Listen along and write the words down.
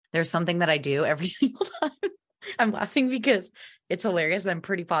there's something that I do every single time. I'm laughing because it's hilarious. I'm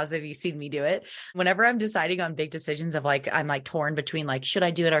pretty positive you've seen me do it. Whenever I'm deciding on big decisions of like, I'm like torn between like, should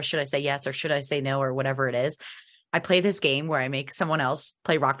I do it or should I say yes or should I say no or whatever it is. I play this game where I make someone else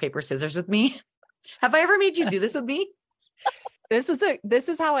play rock, paper, scissors with me. Have I ever made you do this with me? This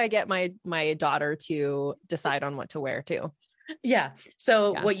is how I get my daughter to decide on what to wear too. Yeah.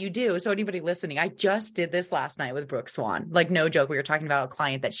 So what you do, so anybody listening, I just did this last night with Brooke Swan. Like, no joke. We were talking about a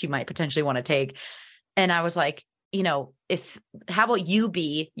client that she might potentially want to take. And I was like, how about you're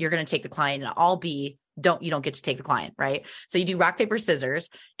going to take the client and I'll be, you don't get to take the client. Right. So you do rock, paper, scissors.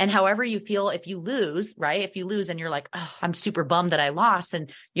 And however you feel, if you lose, right. If you lose and you're like, oh, I'm super bummed that I lost. And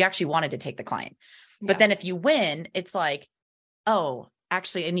you actually wanted to take the client. But then if you win, it's like, oh,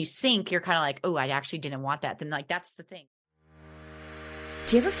 actually, and you sink, you're kind of like, oh, I actually didn't want that. Then like, that's the thing.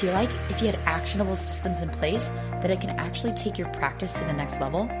 Do you ever feel like if you had actionable systems in place that it can actually take your practice to the next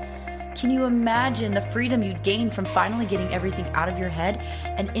level? Can you imagine the freedom you'd gain from finally getting everything out of your head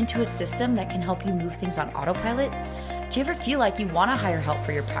and into a system that can help you move things on autopilot? Do you ever feel like you want to hire help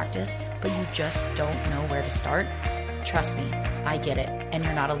for your practice, but you just don't know where to start? Trust me, I get it, and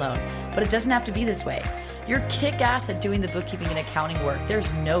you're not alone. But it doesn't have to be this way. You're kick-ass at doing the bookkeeping and accounting work.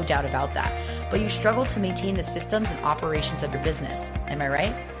 There's no doubt about that. But you struggle to maintain the systems and operations of your business. Am I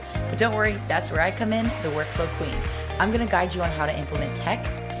right? But don't worry, that's where I come in, the workflow queen. I'm going to guide you on how to implement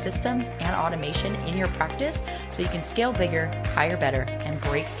tech, systems, and automation in your practice so you can scale bigger, hire better, and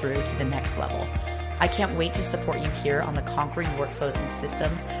break through to the next level. I can't wait to support you here on the Conquering Workflows and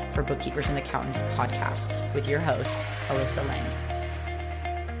Systems for Bookkeepers and Accountants podcast with your host, Alyssa Lang.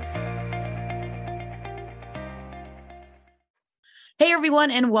 Hey everyone,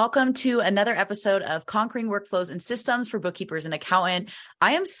 and welcome to another episode of Conquering Workflows and Systems for Bookkeepers and Accountant.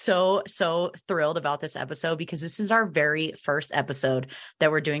 I am so thrilled about this episode because this is our very first episode that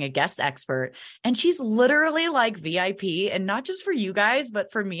we're doing a guest expert, and she's literally like VIP, and not just for you guys,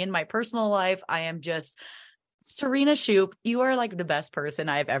 but for me in my personal life. I am just Serena Shoup. You are like the best person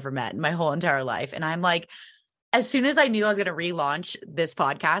I've ever met in my whole entire life. And I'm like, as soon as I knew I was going to relaunch this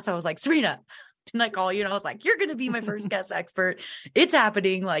podcast, I was like, Serena, didn't I call you? And I was like, you're going to be my first guest expert. It's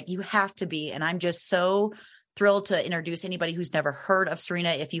happening. Like, you have to be. And I'm just so thrilled to introduce anybody who's never heard of Serena.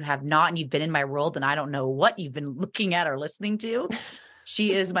 If you have not, and you've been in my world, then I don't know what you've been looking at or listening to.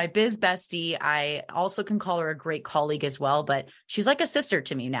 She is my biz bestie. I also can call her a great colleague as well, but she's like a sister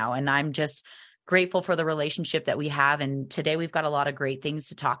to me now. And I'm just grateful for the relationship that we have. And today we've got a lot of great things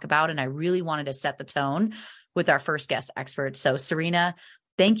to talk about. And I really wanted to set the tone with our first guest expert. So Serena,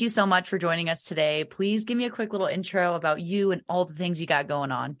 thank you so much for joining us today. Please give me a quick little intro about you and all the things you got going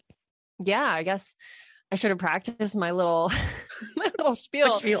on. Yeah, I guess I should have practiced my little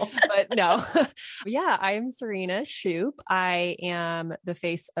spiel. But no. Yeah, I'm Serena Shoup. I am the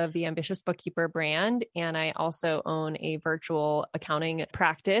face of the Ambitious Bookkeeper brand, and I also own a virtual accounting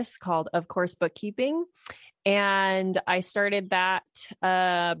practice called Of Course Bookkeeping. And I started that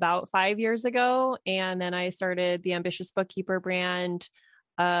about 5 years ago, and then I started the Ambitious Bookkeeper brand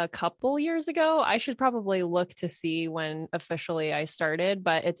a couple years ago. I should probably look to see when officially I started,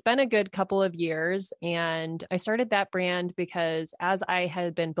 but it's been a good couple of years. And I started that brand because as I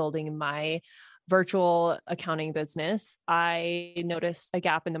had been building my virtual accounting business, I noticed a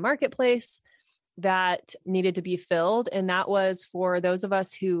gap in the marketplace that needed to be filled. And that was for those of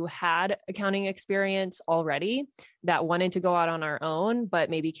us who had accounting experience already that wanted to go out on our own, but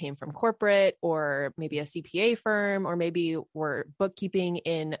maybe came from corporate or maybe a CPA firm, or maybe were bookkeeping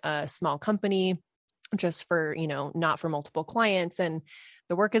in a small company just for, not for multiple clients. And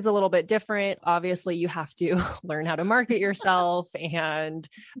the work is a little bit different. Obviously, you have to learn how to market yourself and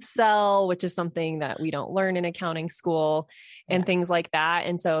sell, which is something that we don't learn in accounting school and things like that.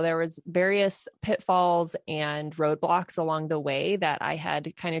 And so there was various pitfalls and roadblocks along the way that I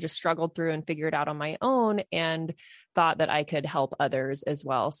had kind of just struggled through and figured out on my own, and thought that I could help others as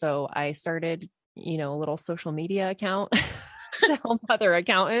well. So I started, a little social media account to help other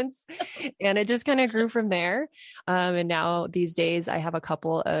accountants. And it just kind of grew from there. And now these days I have a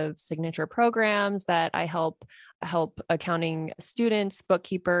couple of signature programs that I help accounting students,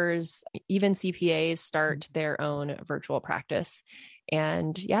 bookkeepers, even CPAs start their own virtual practice.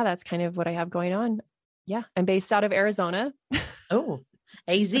 And yeah, that's kind of what I have going on. Yeah. I'm based out of Arizona. Oh,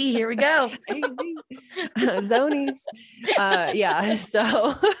 AZ, here we go. Zonies. Yeah.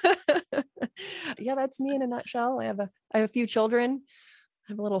 So yeah, that's me in a nutshell. I have a few children.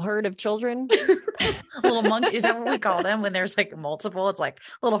 I have a little herd of children. Little munch. Is that what we call them when there's like multiple? It's like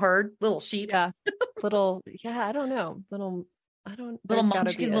little herd, little sheep. Yeah. I don't know. Little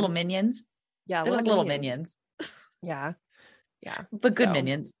munchkin, little minions. Yeah. They're like little minions. Yeah. Yeah. But good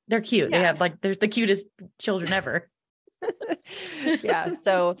minions. They're cute. Yeah. They have they're the cutest children ever. Yeah.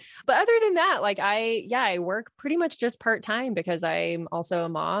 So, but other than that, like I work pretty much just part-time because I'm also a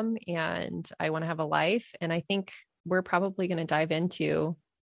mom and I want to have a life. And I think we're probably going to dive into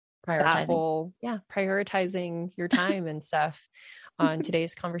prioritizing your time and stuff on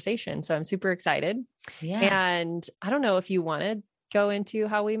today's conversation. So I'm super excited. Yeah. And I don't know if you want to go into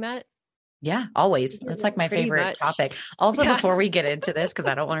how we met. Yeah, always. That's like my favorite topic. Also, before we get into this, because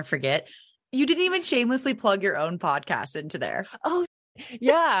I don't want to forget, you didn't even shamelessly plug your own podcast into there. Oh,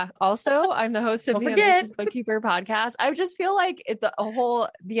 yeah. Also, I'm the host of the Ambitious Bookkeeper podcast. I just feel like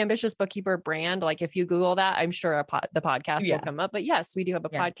the Ambitious Bookkeeper brand, like if you Google that, I'm sure the podcast will come up. But yes, we do have a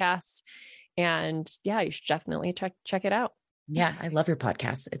podcast, and yeah, you should definitely check it out. Yeah, I love your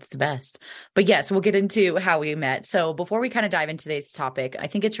podcast. It's the best. But yes, we'll get into how we met. So before we kind of dive into today's topic, I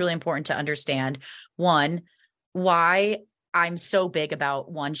think it's really important to understand, one, why I'm so big about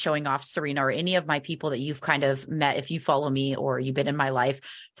showing off Serena or any of my people that you've kind of met. If you follow me or you've been in my life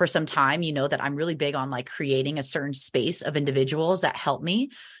for some time, you know that I'm really big on like creating a certain space of individuals that help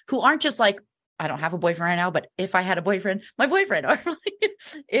me, who aren't just like, I don't have a boyfriend right now, but if I had a boyfriend, my boyfriend, or like,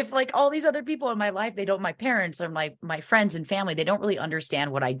 if like all these other people in my life, my parents or my friends and family, they don't really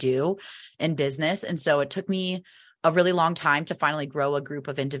understand what I do in business. And so it took me a really long time to finally grow a group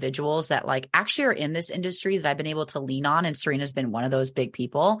of individuals that like actually are in this industry that I've been able to lean on. And Serena's been one of those big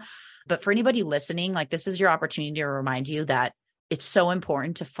people. But for anybody listening, like this is your opportunity to remind you that it's so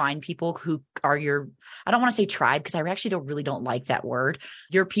important to find people who are I don't want to say tribe, because I actually don't like that word.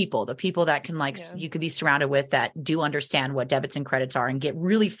 Your people, the people that can you could be surrounded with that do understand what debits and credits are and get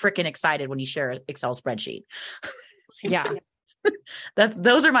really freaking excited when you share an Excel spreadsheet. Yeah.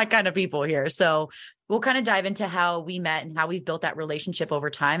 Those are my kind of people here. So we'll kind of dive into how we met and how we've built that relationship over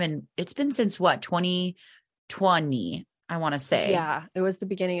time. And it's been since 2020, I want to say. Yeah. It was the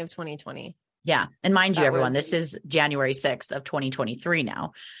beginning of 2020. Yeah. And mind you, everyone, this is January 6th of 2023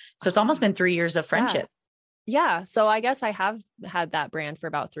 now. So it's almost been 3 years of friendship. Yeah. So I guess I have had that brand for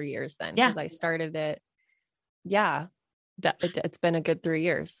about 3 years then. Because I started it. Yeah. It's been a good 3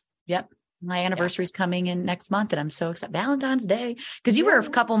 years. Yep. My anniversary is coming in next month and I'm so excited. Valentine's Day. Because you were a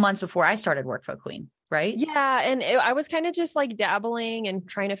couple months before I started Workflow Queen, right? Yeah. And I was kind of just like dabbling and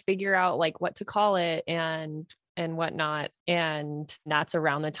trying to figure out like what to call it and whatnot. And that's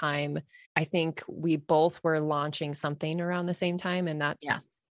around the time I think we both were launching something around the same time. And that's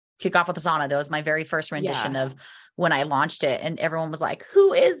Kick Off with Asana. That was my very first rendition of when I launched it. And everyone was like,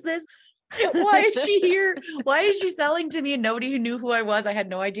 who is this? Why is she here? Why is she selling to me? And nobody who knew who I was. I had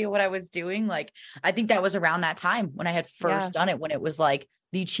no idea what I was doing. Like, I think that was around that time when I had first done it, when it was like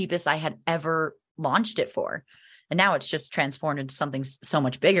the cheapest I had ever launched it for. And now it's just transformed into something so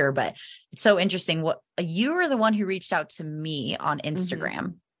much bigger. But it's so interesting. You were the one who reached out to me on Instagram.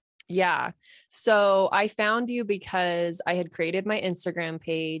 Mm-hmm. Yeah. So I found you because I had created my Instagram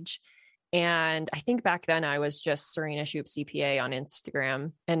page. And I think back then I was just Serena Shoop CPA on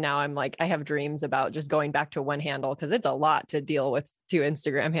Instagram. And now I'm like, I have dreams about just going back to one handle because it's a lot to deal with 2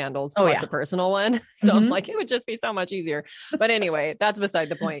 Instagram handles plus a personal one. So I'm like, it would just be so much easier. But anyway, that's beside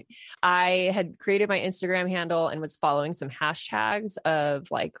the point. I had created my Instagram handle and was following some hashtags of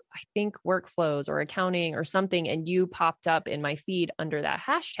like, I think workflows or accounting or something. And you popped up in my feed under that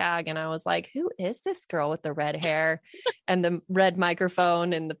hashtag. And I was like, who is this girl with the red hair and the red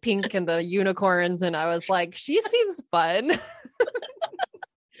microphone and the pink and the unicorns? And I was like, she seems fun.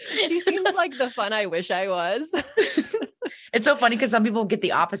 She seems like the fun I wish I was. It's so funny because some people get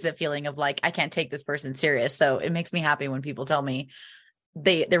the opposite feeling of like, I can't take this person serious. So it makes me happy when people tell me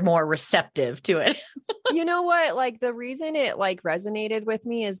they're more receptive to it. You know what? Like the reason it like resonated with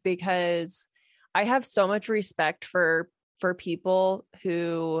me is because I have so much respect for people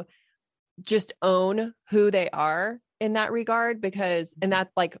who just own who they are in that regard, because, and that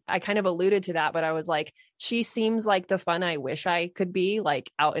like, I kind of alluded to that, but I was like, she seems like the fun I wish I could be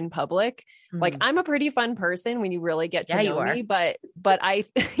like out in public. Like I'm a pretty fun person when you really get to know me, but I,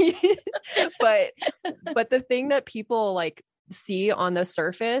 but the thing that people like see on the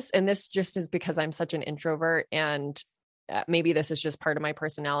surface, and this just is because I'm such an introvert and maybe this is just part of my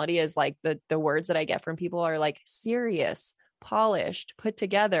personality, is like the words that I get from people are like serious, polished, put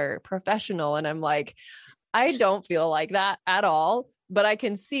together, professional. And I'm like, I don't feel like that at all, but I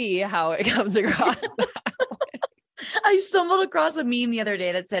can see how it comes across. I stumbled across a meme the other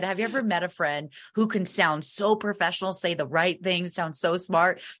day that said, have you ever met a friend who can sound so professional, say the right things, sound so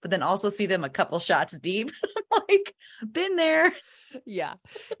smart, but then also see them a couple shots deep? Like, been there. Yeah,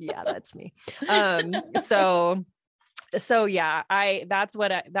 that's me. So yeah, that's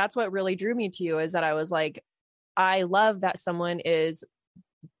what really drew me to you, is that I was like, I love that someone is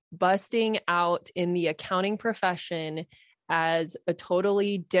busting out in the accounting profession as a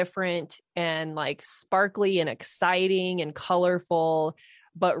totally different and like sparkly and exciting and colorful,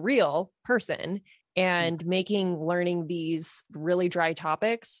 but real person, and making learning these really dry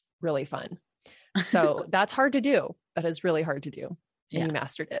topics really fun. So that's hard to do. That is really hard to do. And you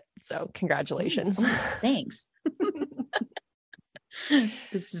mastered it. So congratulations. Thanks.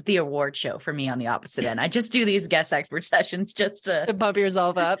 This is the award show for me on the opposite end. I just do these guest expert sessions just to pump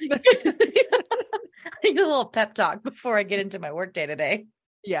yourself up. I need a little pep talk before I get into my workday today.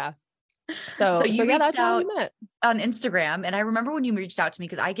 Yeah. So yeah, that's how we met on Instagram. And I remember when you reached out to me,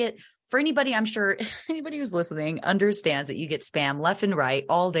 because for anybody, I'm sure anybody who's listening understands that you get spam left and right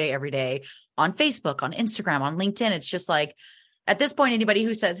all day, every day on Facebook, on Instagram, on LinkedIn. It's just like, at this point, anybody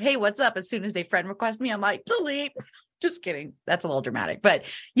who says, hey, what's up? As soon as they friend request me, I'm like, delete. Just kidding. That's a little dramatic, but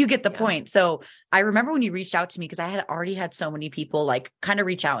you get the point. So I remember when you reached out to me, because I had already had so many people like kind of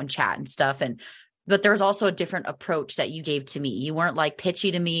reach out and chat and stuff. But there was also a different approach that you gave to me. You weren't like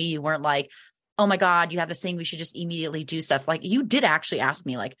pitchy to me. You weren't like, oh my God, you have this thing, we should just immediately do stuff. Like, you did actually ask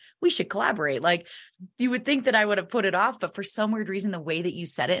me, like, we should collaborate. Like, you would think that I would have put it off, but for some weird reason, the way that you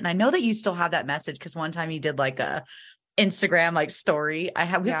said it, and I know that you still have that message, because one time you did like a Instagram like story. We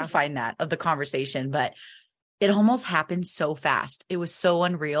have to find that of the conversation, but it almost happened so fast. It was so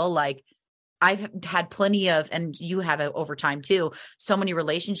unreal. Like, I've had plenty of, and you have it over time too, so many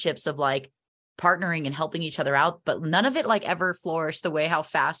relationships of like partnering and helping each other out, but none of it like ever flourished the way how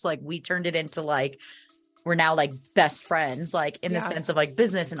fast like we turned it into like, we're now like best friends, like in the sense of like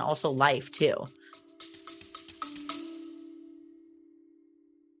business and also life too.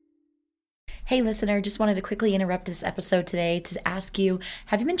 Hey listener, just wanted to quickly interrupt this episode today to ask you,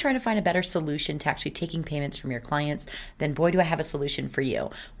 have you been trying to find a better solution to actually taking payments from your clients? Then boy, do I have a solution for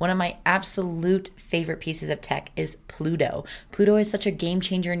you. One of my absolute favorite pieces of tech is Pluto. Pluto is such a game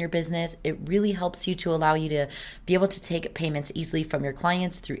changer in your business. It really helps you to allow you to be able to take payments easily from your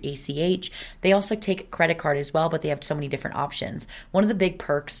clients through ACH. They also take credit card as well, but they have so many different options. One of the big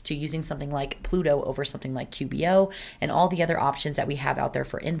perks to using something like Pluto over something like QBO and all the other options that we have out there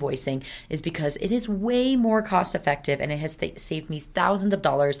for invoicing is because it is way more cost effective, and it has saved me thousands of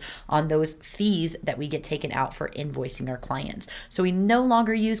dollars on those fees that we get taken out for invoicing our clients. So we no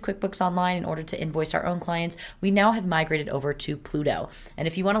longer use QuickBooks Online in order to invoice our own clients. We now have migrated over to Pluto. And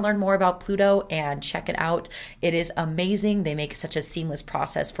if you want to learn more about Pluto and check it out, it is amazing. They make such a seamless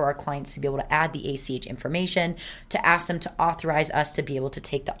process for our clients to be able to add the ACH information, to ask them to authorize us to be able to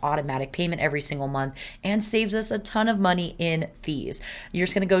take the automatic payment every single month, and saves us a ton of money in fees. You're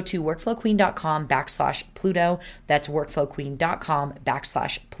just going to go to workflowqueen.com/Pluto. That's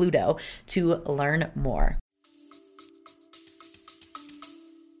workflowqueen.com/Pluto to learn more.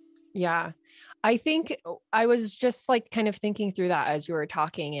 Yeah. I think I was just like kind of thinking through that as you were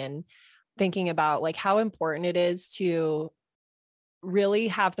talking, and thinking about like how important it is to really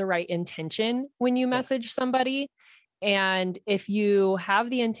have the right intention when you message somebody. And if you have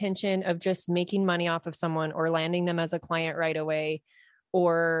the intention of just making money off of someone or landing them as a client right away,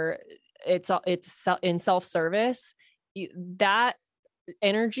 or it's in self-service, that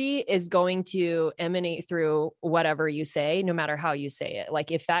energy is going to emanate through whatever you say, no matter how you say it.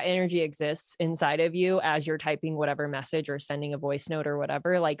 Like if that energy exists inside of you as you're typing whatever message or sending a voice note or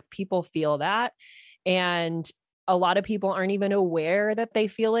whatever, like people feel that. And a lot of people aren't even aware that they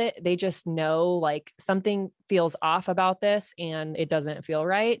feel it. They just know like something feels off about this and it doesn't feel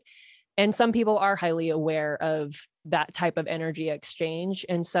right. And some people are highly aware of that type of energy exchange.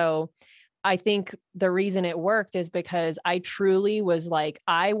 And so I think the reason it worked is because I truly was like,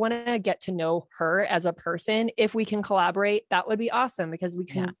 I want to get to know her as a person. If we can collaborate, that would be awesome because we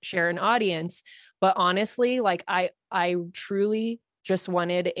can share an audience. But honestly, like I truly just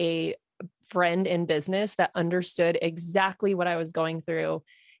wanted a friend in business that understood exactly what I was going through.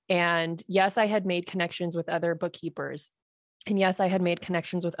 And yes, I had made connections with other bookkeepers. And yes, I had made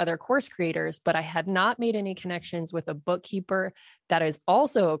connections with other course creators, but I had not made any connections with a bookkeeper that is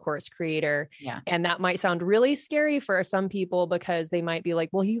also a course creator. Yeah. And that might sound really scary for some people because they might be like,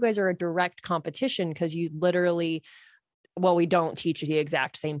 well, you guys are a direct competition because you literally, well, we don't teach the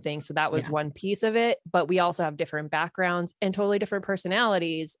exact same thing. So that was one piece of it, but we also have different backgrounds and totally different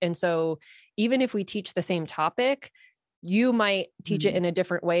personalities. And so even if we teach the same topic, you might teach it in a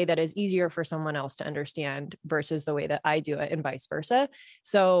different way that is easier for someone else to understand versus the way that I do it and vice versa.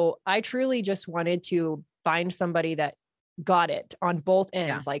 So I truly just wanted to find somebody that got it on both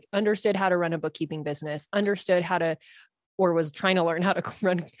ends, like understood how to run a bookkeeping business, understood how to, or was trying to learn how to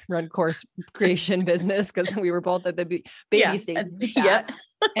run course creation business because we were both at the baby stage.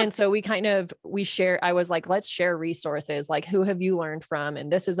 And so we share, I was like, let's share resources. Like, who have you learned from?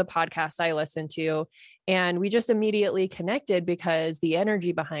 And this is a podcast I listen to. And we just immediately connected because the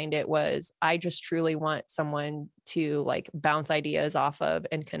energy behind it was, I just truly want someone to like bounce ideas off of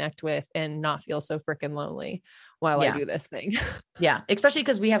and connect with and not feel so freaking lonely while I do this thing. Yeah. Especially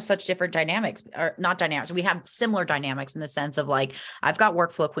because we have such different dynamics, or not dynamics. We have similar dynamics in the sense of like, I've got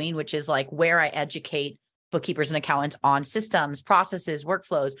Workflow Queen, which is like where I educate bookkeepers and accountants on systems, processes,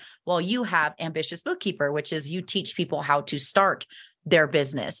 workflows, while you have Ambitious Bookkeeper, which is you teach people how to start their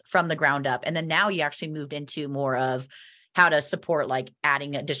business from the ground up. And then now you actually moved into more of how to support, like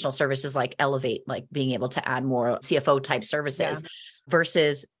adding additional services like Elevate, like being able to add more CFO type services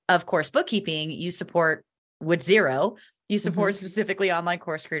versus, of course, bookkeeping, you support with Xero. You support specifically online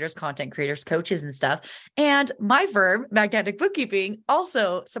course creators, content creators, coaches and stuff. And my firm, Magnetic Bookkeeping,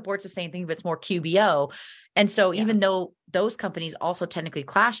 also supports the same thing, but it's more QBO. And so even though those companies also technically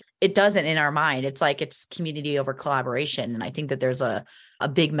clash, it doesn't in our mind. It's like it's community over collaboration. And I think that there's a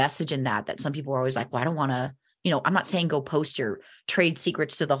big message in that some people are always like, well, I don't want to, I'm not saying go post your trade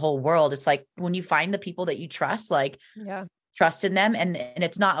secrets to the whole world. It's like when you find the people that you trust, like trust in them. And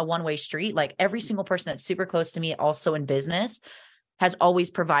it's not a one-way street. Like every single person that's super close to me, also in business, has always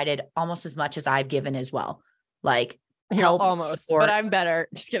provided almost as much as I've given as well. Like help, almost, support. But I'm better.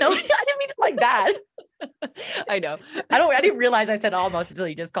 Just kidding. No, I didn't mean it like that. I know. I didn't realize I said almost until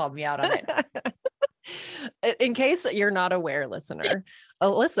you just called me out on it. In case you're not aware, listener,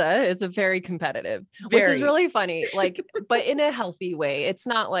 Alyssa is a very competitive, which is really funny. Like, but in a healthy way. It's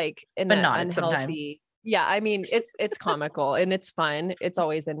not like in an unhealthy. Sometimes. Yeah. I mean, it's comical and it's fun. It's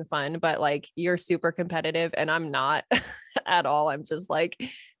always in fun, but like you're super competitive and I'm not at all. I'm just like,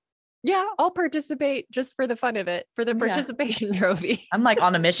 yeah, I'll participate just for the fun of it, for the participation trophy. I'm like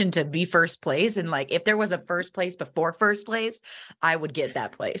on a mission to be first place. And like, if there was a first place before first place, I would get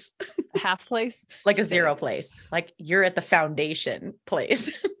that place. Half place? Like a zero place. Like you're at the foundation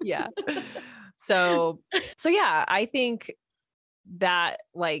place. Yeah. So yeah, I think that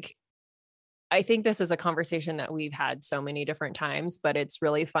like, I think this is a conversation that we've had so many different times, but it's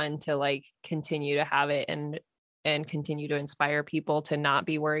really fun to like continue to have it and continue to inspire people to not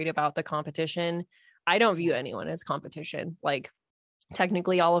be worried about the competition. I don't view anyone as competition. Like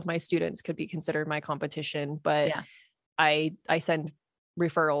technically all of my students could be considered my competition, but I send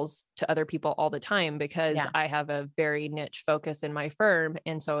referrals to other people all the time because I have a very niche focus in my firm.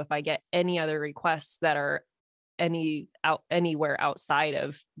 And so if I get any other requests that are anywhere outside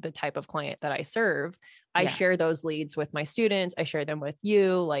of the type of client that I serve, I share those leads with my students. I share them with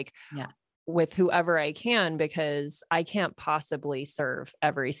you, like with whoever I can, because I can't possibly serve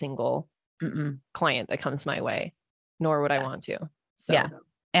every single client that comes my way, nor would I want to. So,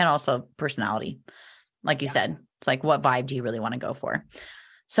 and also personality. Like you said, it's like, what vibe do you really want to go for?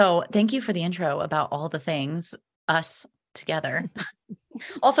 So thank you for the intro about all the things, us together.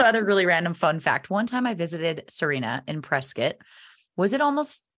 Also, other really random fun fact. One time I visited Serena in Prescott.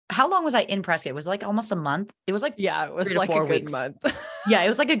 How long was I in Prescott? It was like almost a month. It was like, it was like a good month. Yeah, it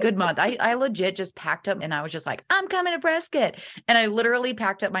was like a good month. I legit just packed up and I was just like, I'm coming to Prescott. And I literally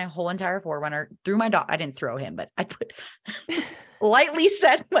packed up my whole entire 4Runner, threw my dog. I didn't throw him, but I lightly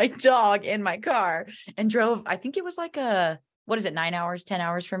set my dog in my car and drove. I think it was like 9 hours, 10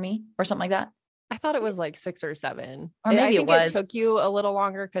 hours for me or something like that. I thought it was like 6 or 7. Or maybe it took you a little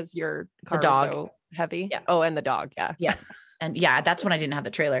longer because your car was so heavy. Yeah. Oh, and the dog. Yeah. Yeah. And that's when I didn't have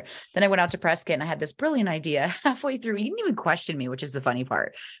the trailer. Then I went out to Prescott and I had this brilliant idea halfway through. He didn't even question me, which is the funny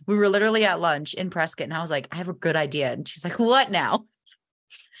part. We were literally at lunch in Prescott and I was like, I have a good idea. And she's like, what now?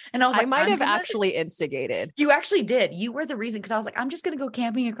 And I was like, I might have actually instigated. You actually did. You were the reason. Cause I was like, I'm just going to go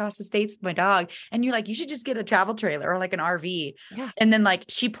camping across the states with my dog. And you're like, you should just get a travel trailer or like an RV. Yeah. And then like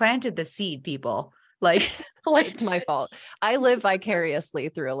she planted the seed, people. Like it's my fault. I live vicariously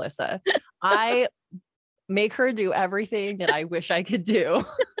through Alyssa. I make her do everything that I wish I could do.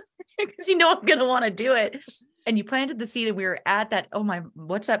 Because I'm going to want to do it. And you planted the seed and we were at that. Oh my,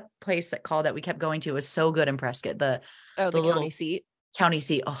 what's that place that we kept going to? It was so good in Prescott. The county seat. County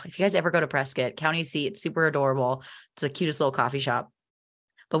seat. Oh, if you guys ever go to Prescott, County seat, it's super adorable. It's the cutest little coffee shop.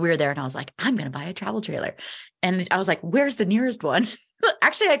 But we were there and I was like, I'm going to buy a travel trailer. And I was like, where's the nearest one?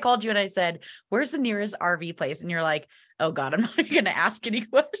 Actually, I called you and I said, where's the nearest RV place? And you're like, oh God, I'm not going to ask any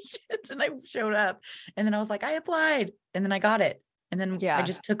questions. And I showed up and then I was like, I applied and then I got it. And then I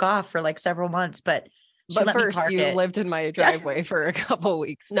just took off for like several months, but first you lived in my driveway for a couple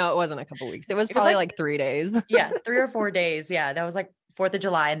weeks. No, it wasn't a couple weeks. It was probably like 3 days. 3 or 4 days. Yeah. That was like 4th of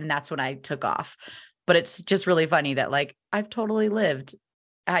July. And then that's when I took off. But it's just really funny that like, I've totally lived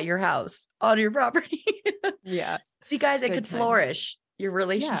at your house on your property. Yeah. See guys, it could flourish. Your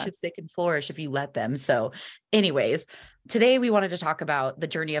relationships, they can flourish if you let them. So anyways, today we wanted to talk about the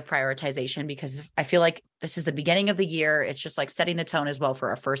journey of prioritization, because I feel like this is the beginning of the year. It's just like setting the tone as well for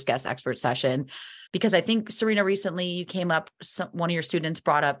our first guest expert session, because I think Serena, recently you came up, one of your students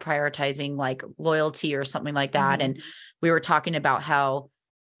brought up prioritizing like loyalty or something like that. Mm-hmm. And we were talking about how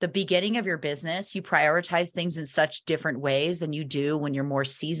the beginning of your business, you prioritize things in such different ways than you do when you're more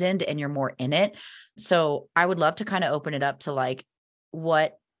seasoned and you're more in it. So I would love to kind of open it up to like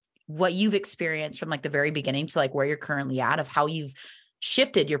what you've experienced from like the very beginning to like where you're currently at, of how you've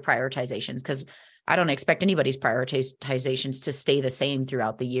shifted your prioritizations. Because I don't expect anybody's prioritizations to stay the same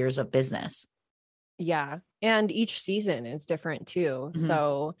throughout the years of business. Yeah. And each season is different too. Mm-hmm.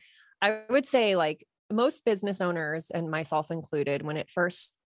 So I would say like most business owners, and myself included, when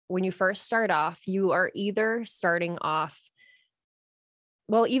you first start off, you are either starting off,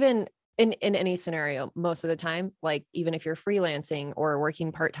 well, even in any scenario, most of the time, like even if you're freelancing or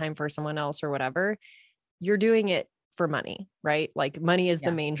working part-time for someone else or whatever, you're doing it for money, right? Like money is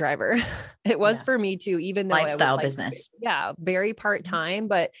the main driver. It was for me too, even though lifestyle it was business. Very part-time,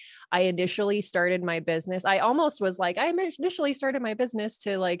 but I initially started my business. I initially started my business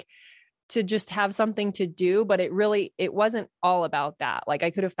to just have something to do, but it wasn't all about that. Like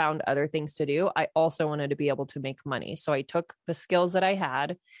I could have found other things to do. I also wanted to be able to make money. So I took the skills that I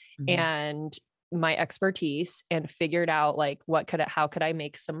had and my expertise and figured out like, how could I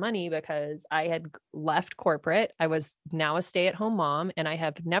make some money? Because I had left corporate. I was now a stay-at-home mom, and I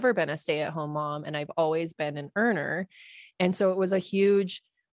have never been a stay-at-home mom, and I've always been an earner. And so it was a huge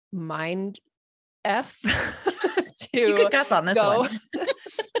mind F you could cuss on this one.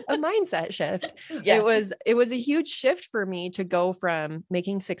 A mindset shift. Yeah. It was a huge shift for me to go from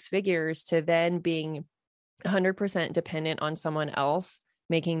making six figures to then being 100% dependent on someone else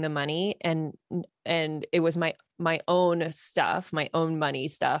making the money. And it was my own stuff, my own money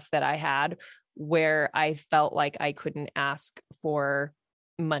stuff that I had, where I felt like I couldn't ask for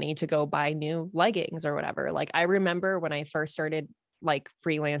money to go buy new leggings or whatever. Like I remember when I first started like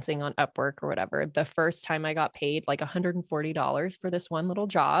freelancing on Upwork or whatever, the first time I got paid like $140 for this one little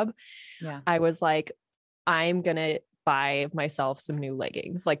job. Yeah. I was like, I'm going to buy myself some new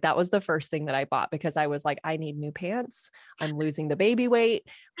leggings. Like that was the first thing that I bought, because I was like, I need new pants. I'm losing the baby weight,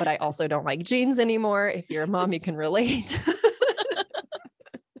 but I also don't like jeans anymore. If you're a mom, you can relate.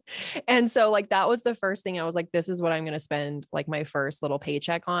 And so like, that was the first thing I was like, this is what I'm going to spend like my first little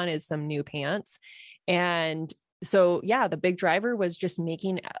paycheck on, is some new pants. And so yeah, the big driver was just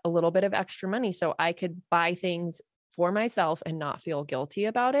making a little bit of extra money so I could buy things for myself and not feel guilty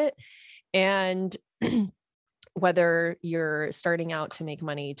about it. And whether you're starting out to make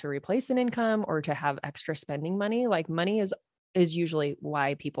money to replace an income or to have extra spending money, like money is usually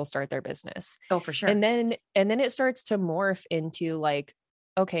why people start their business. Oh, for sure. And then it starts to morph into like,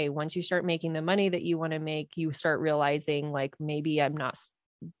 okay, once you start making the money that you want to make, you start realizing like, maybe I'm not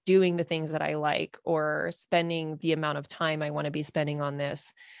doing the things that I like or spending the amount of time I want to be spending on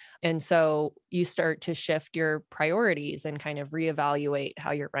this. And so you start to shift your priorities and kind of reevaluate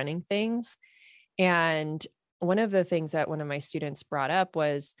how you're running things. And one of the things that one of my students brought up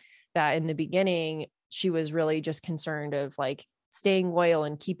was that in the beginning, she was really just concerned of like staying loyal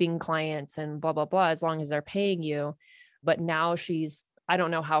and keeping clients and blah, blah, blah, as long as they're paying you. But now I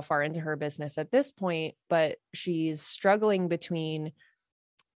don't know how far into her business at this point, but she's struggling between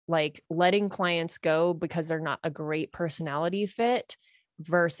like letting clients go because they're not a great personality fit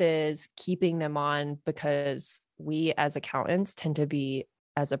versus keeping them on, because we as accountants tend to be,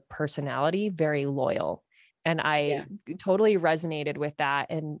 as a personality, very loyal. And I totally resonated with that.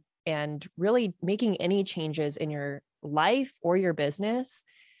 And really making any changes in your life or your business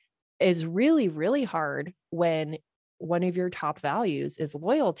is really, really hard when one of your top values is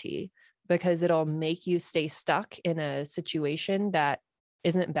loyalty, because it'll make you stay stuck in a situation that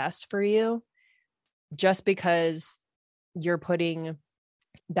isn't best for you just because you're putting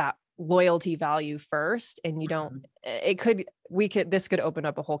that loyalty value first. And you don't, this could open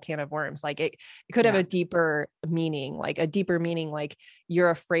up a whole can of worms. Like it could have a deeper meaning, like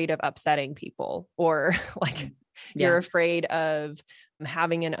you're afraid of upsetting people, or like you're afraid of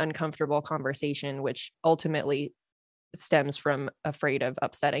having an uncomfortable conversation, which ultimately stems from afraid of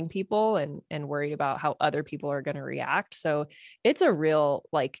upsetting people and worried about how other people are going to react. So it's real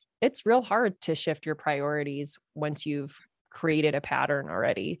hard to shift your priorities once you've created a pattern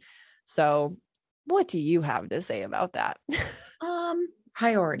already. So what do you have to say about that?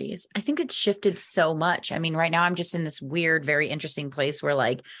 Priorities. I think it's shifted so much. I mean, right now I'm just in this weird, very interesting place where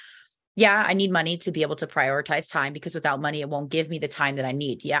like Yeah, I need money to be able to prioritize time, because without money, it won't give me the time that I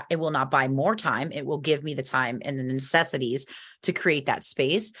need. Yeah, it will not buy more time. It will give me the time and the necessities to create that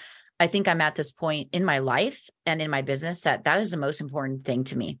space. I think I'm at this point in my life and in my business that is the most important thing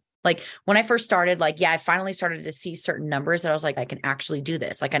to me. Like when I first started, like, yeah, I finally started to see certain numbers that I was like, I can actually do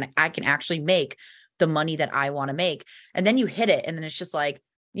this. Like, I can actually make the money that I want to make. And then you hit it. And then it's just like,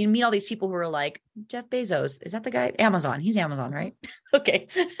 you meet all these people who are like, Jeff Bezos, is that the guy? Amazon. He's Amazon, right? Okay.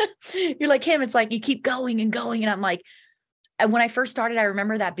 You're like him. It's like, you keep going and going. And I'm like, and when I first started, I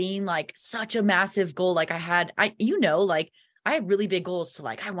remember that being like such a massive goal. Like I had really big goals to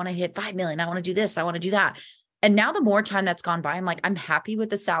like, I want to hit 5 million. I want to do this. I want to do that. And now the more time that's gone by, I'm like, I'm happy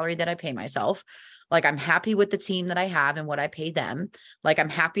with the salary that I pay myself. Like I'm happy with the team that I have and what I pay them. Like I'm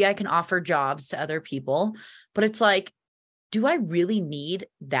happy I can offer jobs to other people, but it's like, do I really need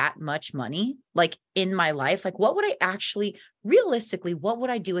that much money like in my life? Like what would I actually realistically, what would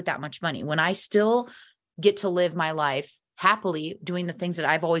I do with that much money when I still get to live my life happily doing the things that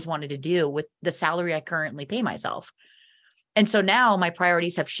I've always wanted to do with the salary I currently pay myself? And so now my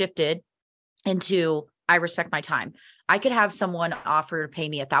priorities have shifted into, I respect my time. I could have someone offer to pay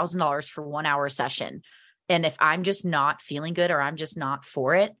me $1,000 for 1 hour session. And if I'm just not feeling good or I'm just not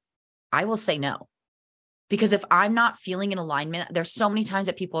for it, I will say no. Because if I'm not feeling in alignment, there's so many times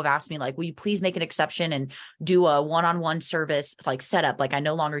that people have asked me, like, will you please make an exception and do a one-on-one service, like setup? Like I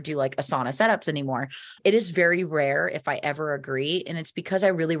no longer do like Asana setups anymore. It is very rare if I ever agree. And it's because I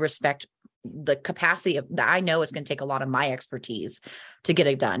really respect the capacity of that. I know it's going to take a lot of my expertise to get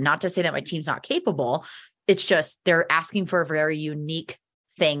it done. Not to say that my team's not capable. It's just, they're asking for a very unique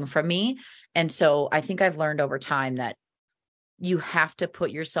thing from me. And so I think I've learned over time that you have to put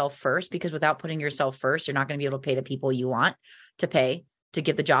yourself first, because without putting yourself first, you're not going to be able to pay the people you want to pay, to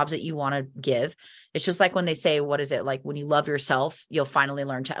give the jobs that you want to give. It's just like when they say, what is it? Like when you love yourself, you'll finally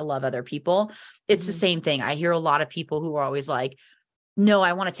learn to love other people. It's the same thing. I hear a lot of people who are always like, no,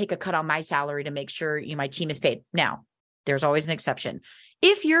 I want to take a cut on my salary to make sure my team is paid. Now, there's always an exception.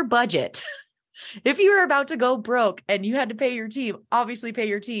 If your budget, if you're about to go broke and you had to pay your team, obviously pay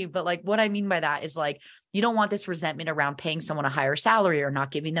your team. But like what I mean by that is like, you don't want this resentment around paying someone a higher salary or not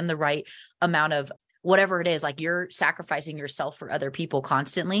giving them the right amount of whatever it is. Like you're sacrificing yourself for other people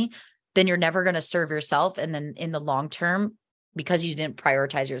constantly, then you're never going to serve yourself. And then in the long term, because you didn't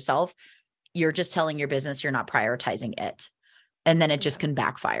prioritize yourself, you're just telling your business you're not prioritizing it. And then it just can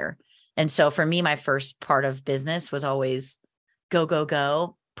backfire. And so for me, my first part of business was always go, go,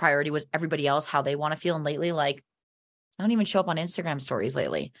 go. Priority was everybody else, how they want to feel. And lately, like I don't even show up on Instagram stories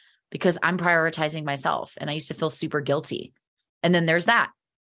lately because I'm prioritizing myself. And I used to feel super guilty. And then there's that.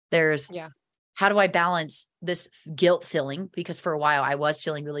 There's how do I balance this guilt feeling? Because for a while I was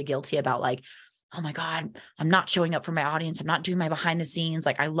feeling really guilty about like, oh my God, I'm not showing up for my audience. I'm not doing my behind the scenes.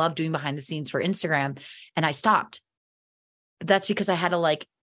 Like I love doing behind the scenes for Instagram. And I stopped. But that's because I had to like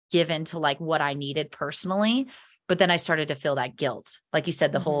give into like what I needed personally. But then I started to feel that guilt. Like you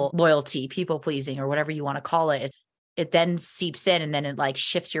said, the whole loyalty, people pleasing, or whatever you want to call it, it then seeps in and then it like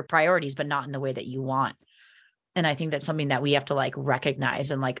shifts your priorities, but not in the way that you want. And I think that's something that we have to like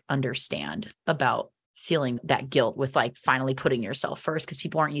recognize and like understand about feeling that guilt with like finally putting yourself first, because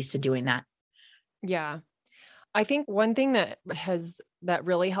people aren't used to doing that. Yeah. I think one thing that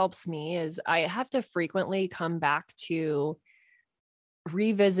really helps me is I have to frequently come back to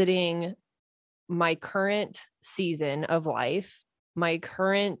revisiting my current season of life, my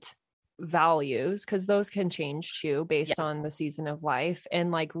current values, because those can change too based on the season of life,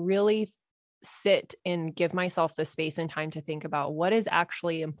 and like really sit and give myself the space and time to think about what is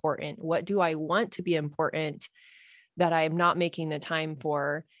actually important. What do I want to be important that I'm not making the time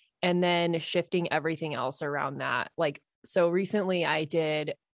for? And then shifting everything else around that. Like, so recently I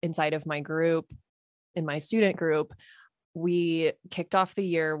did inside of my group, in my student group, we kicked off the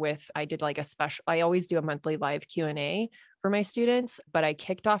year with, I did like a special, I always do a monthly live Q&A for my students, but I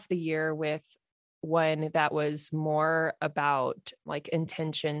kicked off the year with one that was more about like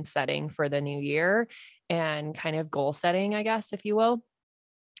intention setting for the new year and kind of goal setting, I guess, if you will.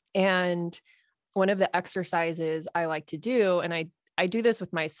 And one of the exercises I like to do, and I do this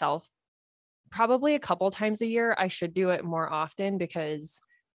with myself probably a couple times a year. I should do it more often because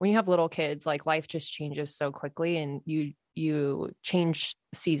when you have little kids, like life just changes so quickly and you change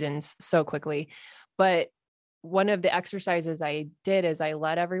seasons so quickly. But one of the exercises I did is I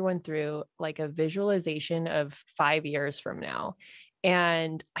led everyone through like a visualization of 5 years from now.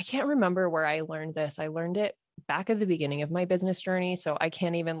 And I can't remember where I learned this. I learned it back at the beginning of my business journey. So I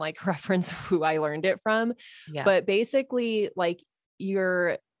can't even like reference who I learned it from. Yeah. But basically, like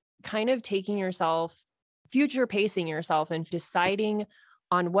you're kind of taking yourself, future pacing yourself and deciding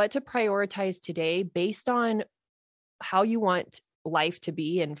on what to prioritize today based on how you want life to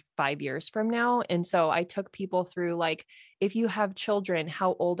be in 5 years from now. And so I took people through, like, if you have children,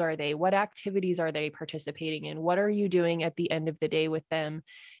 how old are they? What activities are they participating in? What are you doing at the end of the day with them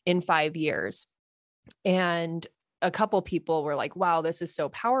in 5 years? And a couple people were like, wow, this is so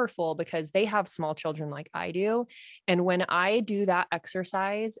powerful, because they have small children like I do. And when I do that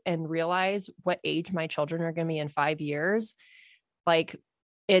exercise and realize what age my children are going to be in 5 years, like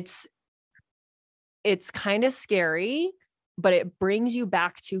it's kind of scary, but it brings you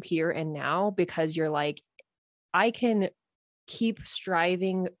back to here and now, because you're like, I can keep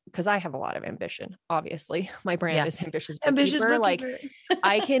striving, because I have a lot of ambition. Obviously, my brand is Ambitious Bookkeeper. Like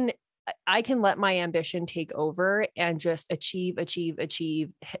I can let my ambition take over and just achieve,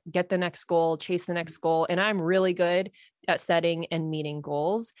 get the next goal, chase the next goal. And I'm really good at setting and meeting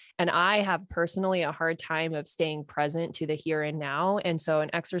goals. And I have personally a hard time of staying present to the here and now. And so an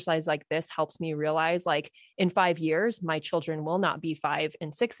exercise like this helps me realize, like, in 5 years, my children will not be 5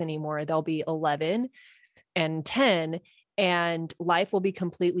 and 6 anymore. They'll be 11 and 10, and life will be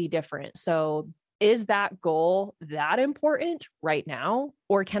completely different. So is that goal that important right now?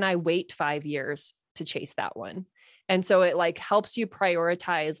 Or can I wait 5 years to chase that one? And so it like helps you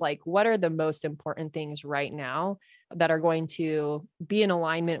prioritize, like, what are the most important things right now that are going to be in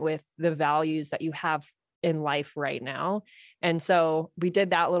alignment with the values that you have in life right now. And so we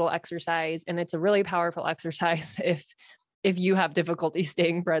did that little exercise, and it's a really powerful exercise if you have difficulty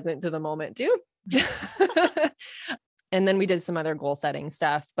staying present to the moment too. And then we did some other goal setting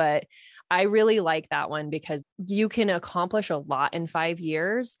stuff, but I really like that one because you can accomplish a lot in 5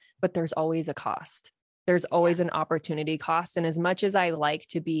 years, but there's always a cost. There's always an opportunity cost. And as much as I like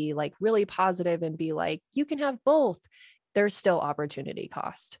to be like really positive and be like, you can have both, there's still opportunity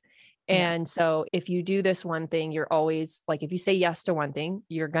cost. And so if you do this one thing, you're always like, if you say yes to one thing,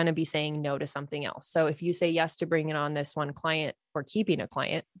 you're going to be saying no to something else. So if you say yes to bringing on this one client or keeping a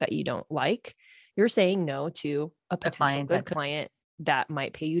client that you don't like, you're saying no to a potential good client that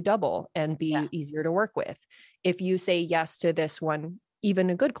might pay you double and be easier to work with. If you say yes to this one,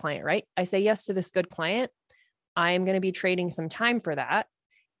 even a good client, right? I say yes to this good client, I'm going to be trading some time for that.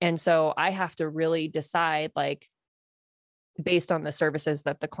 And so I have to really decide, like, based on the services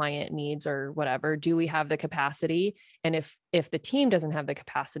that the client needs or whatever, do we have the capacity? And if the team doesn't have the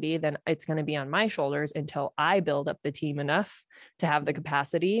capacity, then it's going to be on my shoulders until I build up the team enough to have the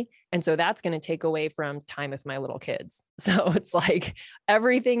capacity. And so that's going to take away from time with my little kids. So it's like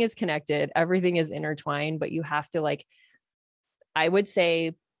everything is connected, everything is intertwined, but you have to, like, I would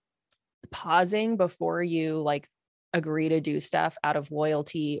say, pausing before you like agree to do stuff out of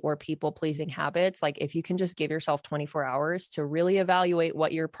loyalty or people pleasing habits. Like, if you can just give yourself 24 hours to really evaluate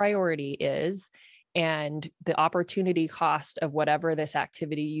what your priority is and the opportunity cost of whatever this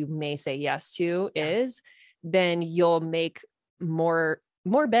activity you may say yes to is, then you'll make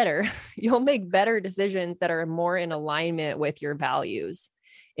better. You'll make better decisions that are more in alignment with your values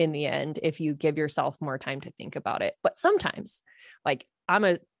in the end, if you give yourself more time to think about it. But sometimes, like,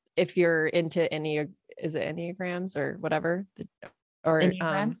 if you're into is it Enneagrams or whatever, or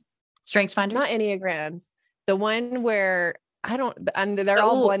Strengths Finders, not Enneagrams, the one where and they're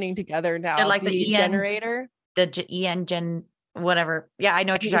all blending together now. Like the generator, whatever. Yeah, I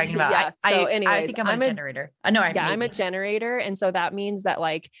know what you're talking about. So anyways, I think I'm a generator. I'm a generator. And so that means that,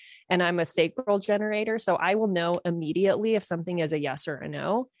 like, and I'm a sacral generator. So I will know immediately if something is a yes or a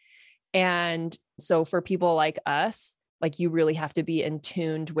no. And so for people like us, like, you really have to be in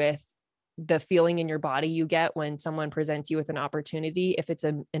tuned with the feeling in your body you get when someone presents you with an opportunity. If it's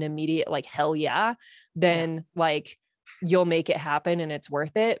an immediate, like, hell yeah, then like you'll make it happen and it's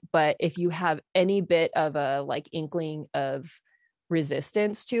worth it. But if you have any bit of a like inkling of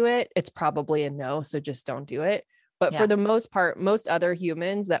resistance to it, it's probably a no. So just don't do it. But for the most part, most other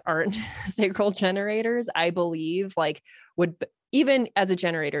humans that aren't sacral generators, I believe, like, would, even as a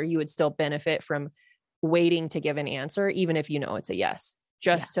generator, you would still benefit from waiting to give an answer, even if you know it's a yes,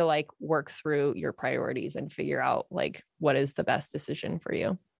 just to like work through your priorities and figure out like what is the best decision for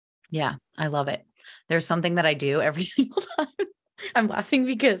you. Yeah, I love it. There's something that I do every single time. I'm laughing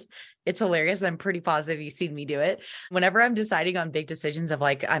because it's hilarious. I'm pretty positive you've seen me do it. Whenever I'm deciding on big decisions of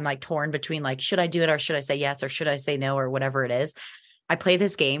like, I'm like torn between like, should I do it or should I say yes or should I say no or whatever it is, I play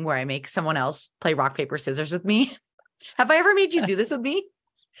this game where I make someone else play rock, paper, scissors with me. Have I ever made you do this with me?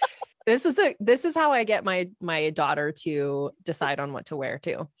 This is how I get my daughter to decide on what to wear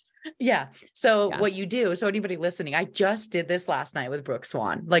too. Yeah. So what you do, so anybody listening, I just did this last night with Brooke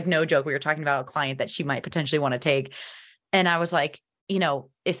Swan. Like, no joke. We were talking about a client that she might potentially want to take. And I was like, how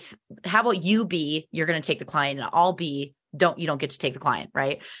about you're going to take the client and I'll be you don't get to take the client,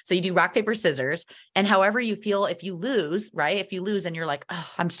 right? So you do rock, paper, scissors. And however you feel, if you lose, right? If you lose and you're like, oh,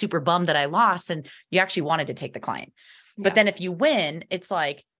 I'm super bummed that I lost, and you actually wanted to take the client. But then if you win, it's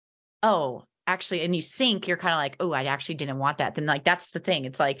like, oh, actually, and you sink, you're kind of like, oh, I actually didn't want that. Then like, that's the thing.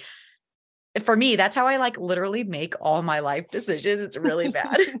 It's like, for me, that's how I like literally make all my life decisions. It's really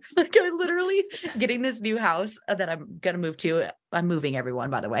bad. Like I literally getting this new house that I'm going to move to. I'm moving, everyone,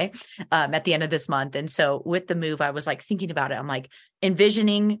 by the way, at the end of this month. And so with the move, I was like thinking about it. I'm like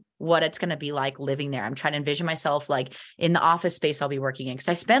envisioning what it's going to be like living there. I'm trying to envision myself like in the office space I'll be working in, because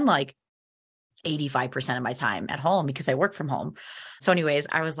I spend like 85% of my time at home because I work from home. So anyways,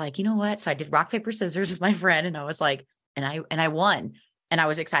 I was like, you know what? So I did rock, paper, scissors with my friend, and I was like, and I won. And I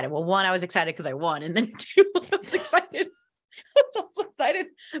was excited. Well, one, I was excited because I won. And then two, I was excited. I was also excited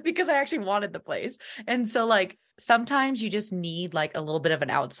because I actually wanted the place. And so like, sometimes you just need like a little bit of an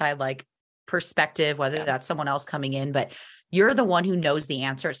outside, like perspective, whether that's someone else coming in, but you're the one who knows the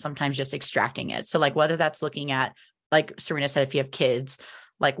answer. It's sometimes just extracting it. So like, whether that's looking at, like Serena said, if you have kids,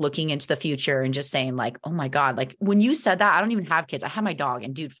 like looking into the future and just saying like, oh my God, like when you said that, I don't even have kids. I have my dog,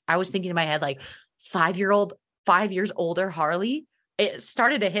 and dude, I was thinking in my head, like 5 years older Harley, it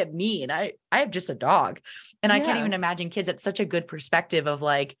started to hit me, and I have just a dog, and I can't even imagine kids. It's such a good perspective of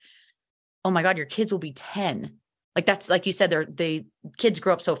like, oh my God, your kids will be 10. Like that's, like you said, the kids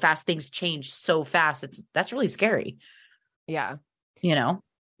grow up so fast. Things change so fast. That's really scary. Yeah. You know?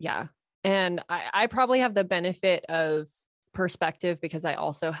 Yeah. And I probably have the benefit of perspective because I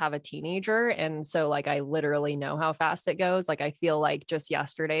also have a teenager. And so like, I literally know how fast it goes. Like, I feel like just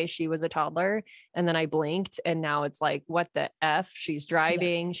yesterday she was a toddler, and then I blinked and now it's like, what the F? She's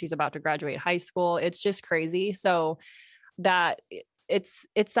driving, she's about to graduate high school. It's just crazy. So that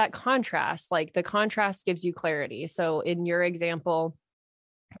it's that contrast, like the contrast gives you clarity. So in your example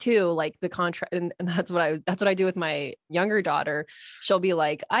too, like the contrast, and that's what I do with my younger daughter. She'll be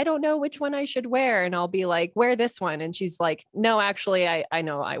like, I don't know which one I should wear. And I'll be like, wear this one. And she's like, no, actually, I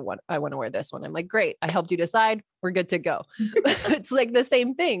know I want to wear this one. I'm like, great. I helped you decide. We're good to go. It's like the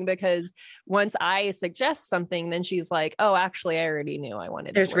same thing, because once I suggest something, then she's like, oh, actually, I already knew I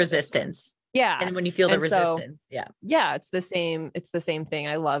wanted. There's resistance. Yeah. And when you feel the resistance, yeah, it's the same thing.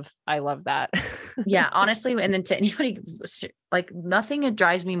 I love that. Yeah, honestly. And then to anybody, like nothing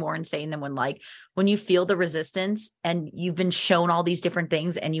drives me more insane than when you feel the resistance and you've been shown all these different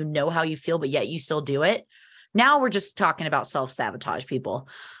things and you know how you feel, but yet you still do it. Now we're just talking about self-sabotage, people.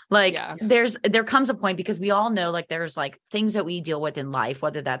 Like there comes a point, because we all know, like, there's like things that we deal with in life,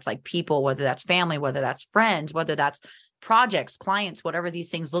 whether that's like people, whether that's family, whether that's friends, whether that's projects, clients, whatever these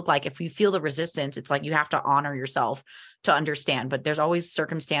things look like. If you feel the resistance, it's like, you have to honor yourself to understand, but there's always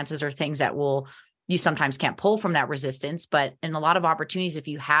circumstances or things that you sometimes can't pull from that resistance. But in a lot of opportunities, if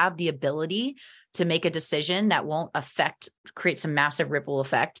you have the ability to make a decision that won't create some massive ripple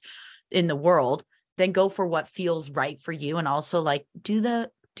effect in the world, then go for what feels right for you. And also like do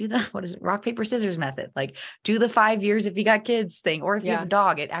the what is it, rock, paper, scissors method, like do the 5 years if you got kids thing, or if you have a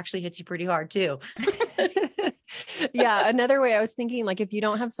dog, it actually hits you pretty hard too. Yeah. Another way I was thinking, like, if you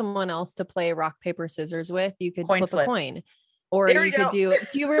don't have someone else to play rock, paper, scissors with, you could flip a coin. Or you could do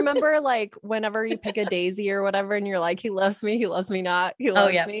you remember like whenever you pick a daisy or whatever, and you're like, he loves me not, he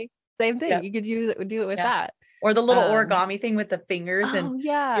loves me. Same thing. Yep. You could do it with that. Or the little origami thing with the fingers. And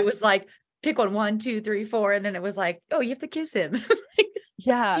it was like, pick one, 2, 3, 4. And then it was like, oh, you have to kiss him.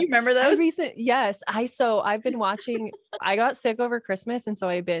 Yeah. You remember those? Yes. I've been watching, I got sick over Christmas. And so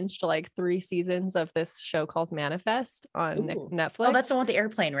I binged like 3 seasons of this show called Manifest on Netflix. Oh, that's the one with the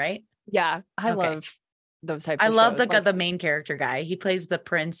airplane, right? Yeah. I love those types of shows. I love the main character guy. He plays the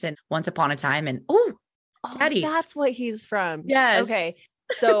prince in Once Upon a Time. And Daddy. That's what he's from. Yes. Okay.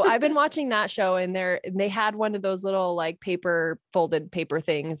 So I've been watching that show, and they had one of those little like folded paper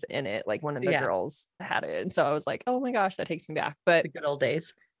things in it. Like one of the girls had it. And so I was like, oh my gosh, that takes me back. But the good old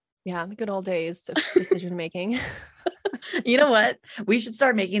days. Yeah. The good old days of decision making. You know what? We should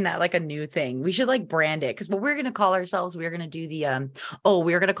start making that like a new thing. We should like brand it. Cause what we're going to call ourselves, we're going to do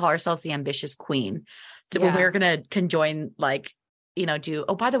we're going to call ourselves the Ambitious Queen. We're going to conjoin like,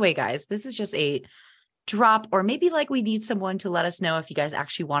 by the way, guys, this is just a drop, or maybe like we need someone to let us know if you guys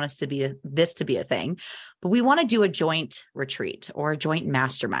actually want us to be a thing, but we want to do a joint retreat or a joint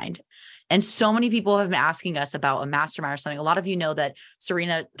mastermind. And so many people have been asking us about a mastermind or something. A lot of you know that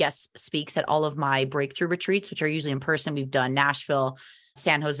Serena guest speaks at all of my breakthrough retreats, which are usually in person. We've done Nashville,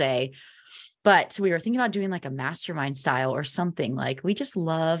 San Jose, but we were thinking about doing like a mastermind style or something. Like, we just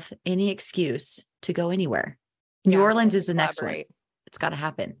love any excuse to go anywhere. New Orleans is the next one. It's got to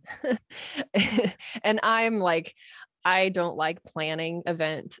happen. And I'm like, I don't like planning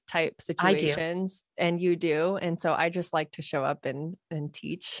event type situations, and you do. And so I just like to show up and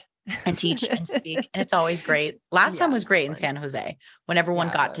teach. And teach and speak. And it's always great. Last time was great in San Jose when everyone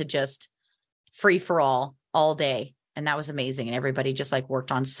got to just free for all day. And that was amazing. And everybody just like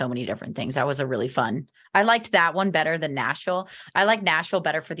worked on so many different things. That was a really fun. I liked that one better than Nashville. I like Nashville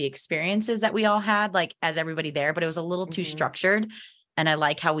better for the experiences that we all had, like as everybody there, but it was a little too structured. And I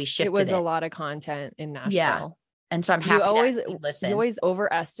like how we shifted. It was a lot of content in Nashville. Yeah. And so I'm happy you always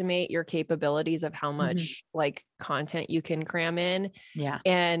overestimate your capabilities of how much like content you can cram in. Yeah.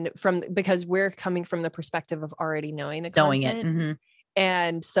 And because we're coming from the perspective of already knowing the content. Knowing it.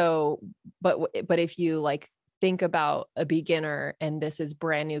 And so, but if you like think about a beginner and this is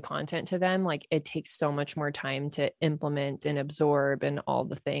brand new content to them, like it takes so much more time to implement and absorb and all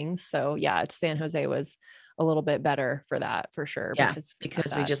the things. So yeah, San Jose was a little bit better for that for sure. Yeah.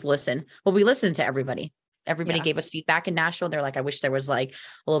 Because we just listen. Well, we listened to everybody. Everybody gave us feedback in Nashville. They're like, I wish there was like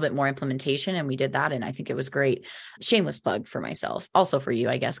a little bit more implementation. And we did that. And I think it was great. Shameless plug for myself. Also for you,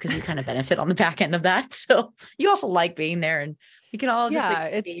 I guess, because you kind of benefit on the back end of that. So you also like being there and we can all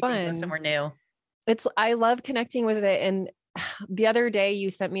just it's fun. Somewhere new. I love connecting with it. And the other day you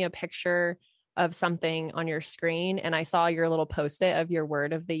sent me a picture of something on your screen and I saw your little post-it of your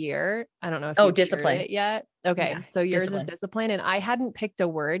word of the year. I don't know if you discipline it yet. Okay. Yeah, so yours is discipline. And I hadn't picked a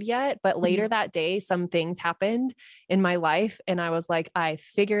word yet, but later that day, some things happened in my life. And I was like, I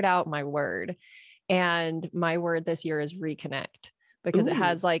figured out my word, and my word this year is reconnect, because it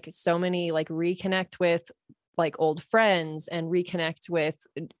has like so many like reconnect with like old friends and reconnect with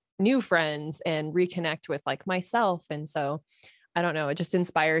new friends and reconnect with like myself. And so I don't know, it just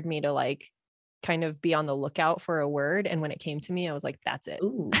inspired me to like kind of be on the lookout for a word. And when it came to me, I was like, that's it.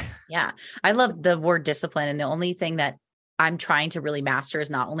 Ooh, yeah. I love the word discipline. And the only thing that I'm trying to really master is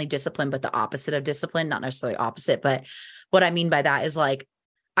not only discipline, but the opposite of discipline, not necessarily opposite, but what I mean by that is like,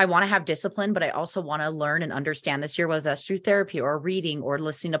 I want to have discipline, but I also want to learn and understand this year, whether that's through therapy or reading or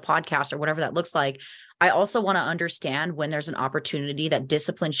listening to podcasts or whatever that looks like. I also want to understand when there's an opportunity that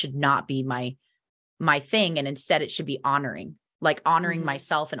discipline should not be my thing. And instead it should be honoring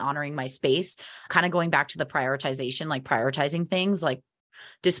myself and honoring my space, kind of going back to the prioritization, like prioritizing things. Like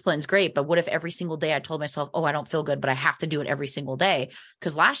discipline's great, but what if every single day I told myself, oh, I don't feel good, but I have to do it every single day?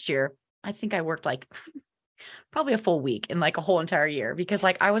 Because last year, I think I worked like probably a full week in like a whole entire year, because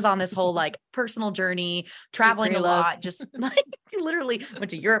like I was on this whole like personal journey, traveling a lot, just like literally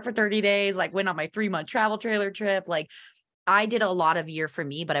went to Europe for 30 days, like went on my 3-month travel trailer trip. Like I did a lot of year for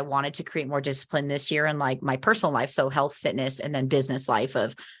me, but I wanted to create more discipline this year in like my personal life. So health, fitness, and then business life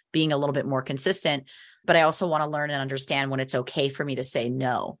of being a little bit more consistent. But I also want to learn and understand when it's okay for me to say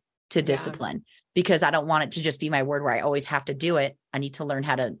no to discipline, because I don't want it to just be my word where I always have to do it. I need to learn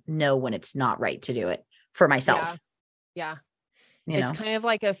how to know when it's not right to do it for myself. Yeah. It's kind of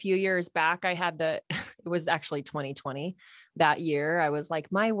like a few years back, I had it was actually 2020 that year. I was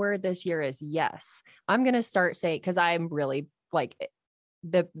like, my word this year is yes. I'm going to start saying, cause I'm really like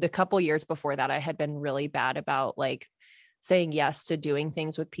the couple years before that, I had been really bad about like saying yes to doing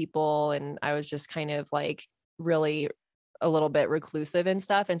things with people. And I was just kind of like really a little bit reclusive and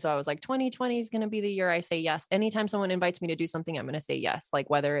stuff. And so I was like, 2020 is going to be the year I say yes. Anytime someone invites me to do something, I'm going to say yes. Like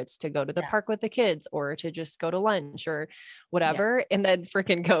whether it's to go to the park with the kids or to just go to lunch or whatever. And then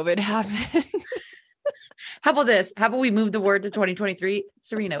freaking COVID happened. How about this? How about we move the word to 2023?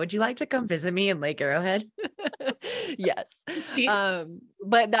 Serena, would you like to come visit me in Lake Arrowhead? Yes.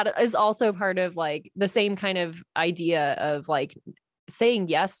 But that is also part of like the same kind of idea of like saying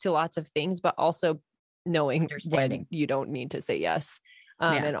yes to lots of things, but also knowing when you don't need to say yes,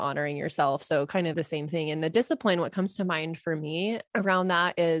 and honoring yourself. So kind of the same thing. And the discipline, what comes to mind for me around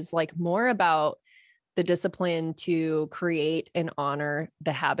that is like more about the discipline to create and honor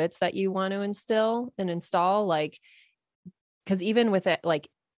the habits that you want to instill and install. Like, because even with it, like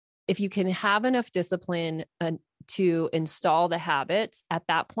if you can have enough discipline to install the habits, at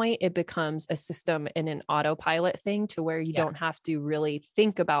that point, it becomes a system and an autopilot thing to where you don't have to really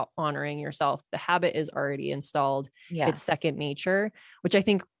think about honoring yourself. The habit is already installed. It's second nature, which I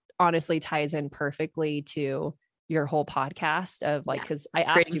think honestly ties in perfectly to your whole podcast of like, cause I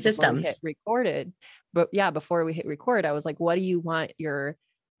asked you before we hit recorded, but before we hit record, I was like, what do you want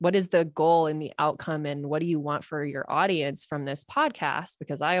what is the goal and the outcome? And what do you want for your audience from this podcast?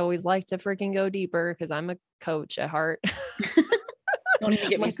 Because I always like to freaking go deeper because I'm a coach at heart. Don't even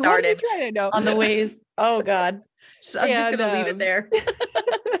get me started on the ways. Oh God. I'm just going to leave it there.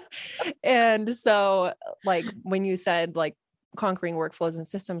 And so like when you said like conquering workflows and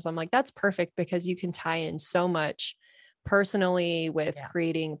systems, I'm like, that's perfect because you can tie in so much personally with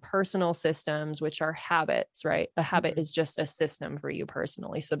creating personal systems, which are habits, right? A habit is just a system for you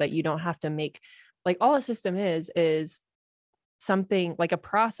personally, so that you don't have to make, like, all a system is something like a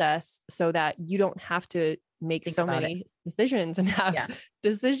process, so that you don't have to make so many decisions and have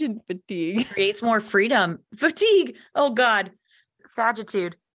decision fatigue. Creates more freedom. Fatigue. Oh God.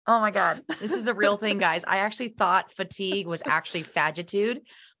 Fagitude. Oh my God. This is a real thing, guys. I actually thought fatigue was actually fagitude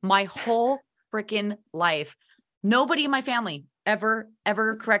my whole freaking life. Nobody in my family ever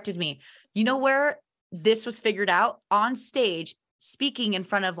corrected me. You know where this was figured out? On stage, speaking in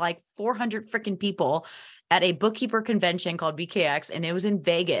front of like 400 freaking people at a bookkeeper convention called BKX. And it was in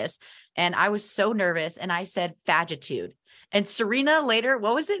Vegas. And I was so nervous. And I said fagitude. And Serena later,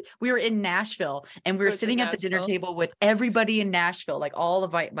 what was it? We were in Nashville and we were sitting at the dinner table with everybody in Nashville, like all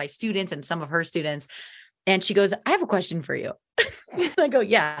of my students and some of her students. And she goes, I have a question for you. I go,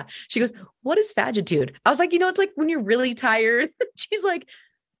 yeah. She goes, what is fagitude? I was like, it's like when you're really tired. She's like,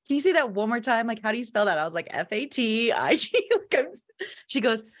 can you say that one more time? Like, how do you spell that? I was like, F-A-T-I-G. She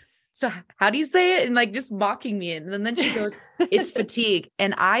goes, so how do you say it? And like just mocking me. And then she goes, it's fatigue.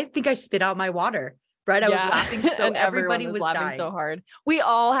 And I think I spit out my water. Right. I was laughing. So and everybody was laughing dying. So hard. We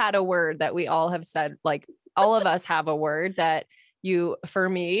all had a word that we all have said, like all of us have a word that for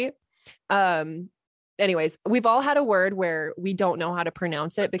me, anyways, we've all had a word where we don't know how to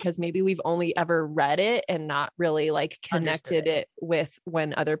pronounce it because maybe we've only ever read it and not really like connected it with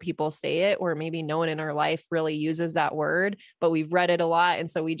when other people say it, or maybe no one in our life really uses that word, but we've read it a lot. And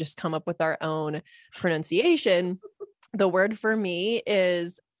so we just come up with our own pronunciation. The word for me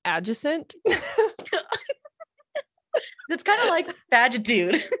is adjacent. That's kind of like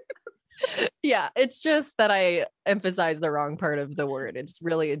fagitude. Yeah, it's just that I emphasize the wrong part of the word. It's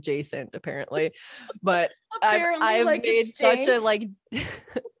really adjacent, apparently. But I've made such a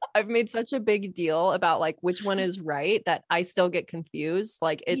I've made such a big deal about like which one is right that I still get confused.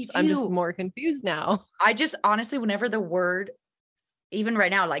 Like I'm just more confused now. I just honestly, whenever the word, even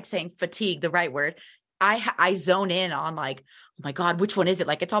right now, like saying fatigue, the right word, I zone in on like, oh my God, which one is it?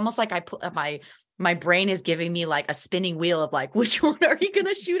 Like, it's almost like my brain is giving me like a spinning wheel of like, which one are you going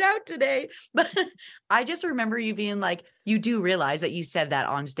to shoot out today? But I just remember you being like, you do realize that you said that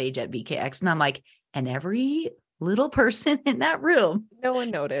on stage at BKX. And I'm like, and every little person in that room, no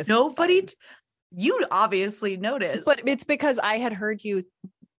one noticed. Nobody, you obviously noticed. But it's because I had heard you.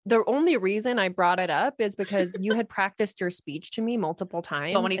 The only reason I brought it up is because you had practiced your speech to me multiple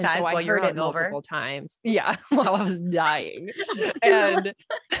times. So many times while you were hungover. Multiple times. Yeah. While I was dying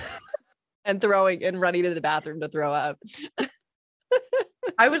and throwing and running to the bathroom to throw up.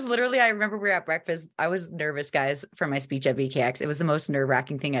 I remember we were at breakfast. I was nervous, guys, for my speech at BKX. It was the most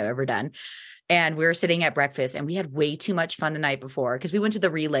nerve-wracking thing I've ever done. And we were sitting at breakfast and we had way too much fun the night before because we went to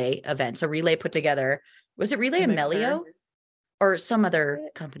the Relay event. So Relay put together, was it Relay and Melio? Or some other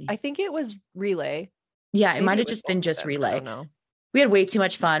company? I think it was Relay. Yeah, it might have just been just Relay. I don't know. We had way too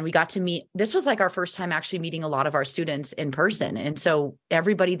much fun. We got to meet, this was like our first time actually meeting a lot of our students in person. And so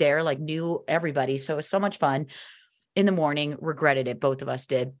everybody there like knew everybody. So it was so much fun. In the morning, regretted it. Both of us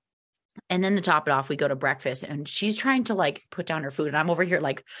did. And then to top it off, we go to breakfast and she's trying to like put down her food. And I'm over here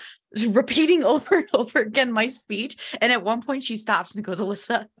like repeating over and over again my speech. And at one point she stops and goes,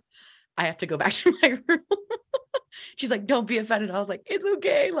 Alyssa, I have to go back to my room. She's like, don't be offended. I was like, it's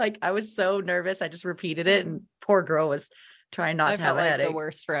okay. Like I was so nervous. I just repeated it. And poor girl was trying not to have a headache. The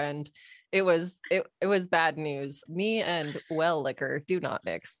worst friend. It was bad news. Me and well liquor do not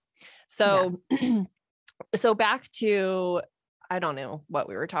mix. So, so back to, I don't know what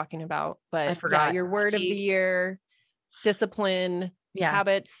we were talking about, but I forgot your word of the year, discipline,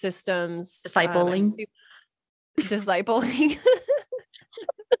 habits, systems, discipling. Discipling.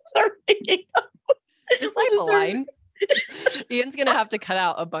 Disciple line. Ian's gonna have to cut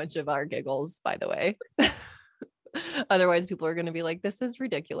out a bunch of our giggles, by the way. Otherwise people are gonna be like, this is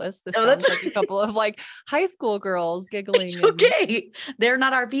ridiculous. This sounds like a couple of like high school girls giggling. It's okay. They're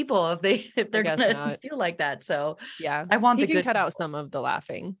not our people if they're gonna feel like that. So yeah, I want the good cut out some of the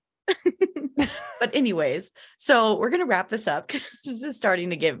laughing. But anyways, so we're gonna wrap this up because this is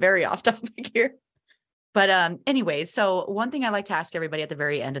starting to get very off topic here. But anyways, so one thing I like to ask everybody at the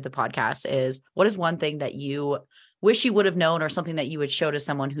very end of the podcast is, what is one thing that you wish you would have known or something that you would show to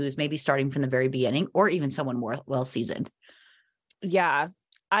someone who's maybe starting from the very beginning or even someone more well-seasoned? Yeah,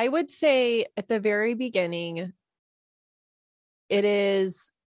 I would say at the very beginning, it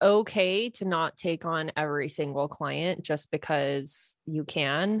is okay to not take on every single client just because you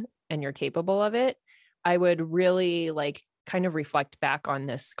can and you're capable of it. I would really kind of reflect back on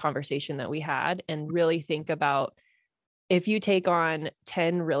this conversation that we had and really think about if you take on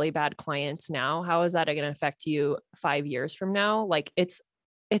 10 really bad clients now, how is that going to affect you 5 years from now? Like it's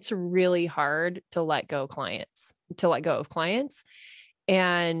really hard to let go of clients.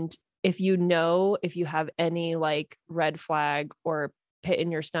 And if you have any like red flag or pit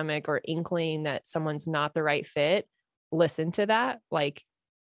in your stomach or inkling that someone's not the right fit, listen to that. Like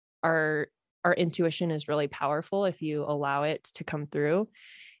our intuition is really powerful if you allow it to come through,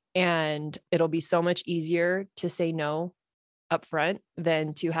 and it'll be so much easier to say no upfront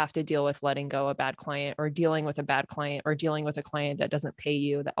than to have to deal with letting go a bad client or dealing with a bad client or dealing with a client that doesn't pay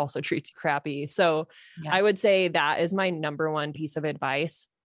you, that also treats you crappy. So I would say that is my number one piece of advice.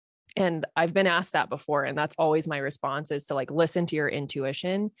 And I've been asked that before, and that's always my response, is to like listen to your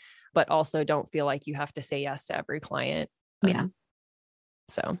intuition, but also don't feel like you have to say yes to every client.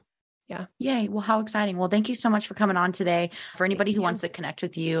 So yeah. Yay. Well, how exciting. Well, thank you so much for coming on today. For anybody who wants to connect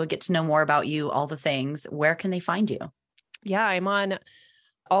with you, get to know more about you, all the things, where can they find you? Yeah, I'm on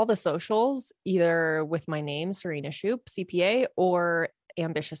all the socials, either with my name, Serena Shoup, CPA, or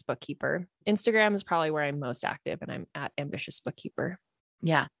Ambitious Bookkeeper. Instagram is probably where I'm most active, and I'm at Ambitious Bookkeeper.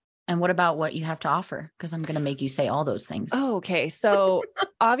 Yeah. And what about what you have to offer? Because I'm going to make you say all those things. Oh, okay. So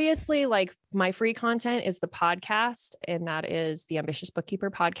obviously, like my free content is the podcast, and that is the Ambitious Bookkeeper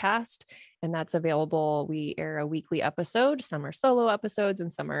podcast. And that's available. We air a weekly episode. Some are solo episodes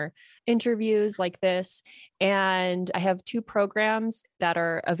and some are interviews like this. And I have 2 programs that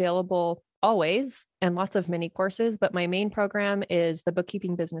are available always, and lots of mini courses. But my main program is the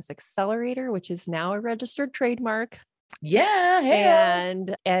Bookkeeping Business Accelerator, which is now a registered trademark. Yeah.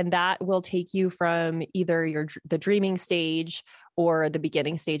 And that will take you from either the dreaming stage or the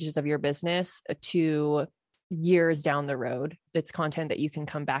beginning stages of your business to years down the road. It's content that you can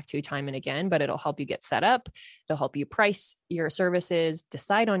come back to time and again, but it'll help you get set up. It'll help you price your services,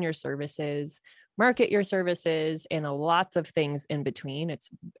 decide on your services, market your services, and lots of things in between.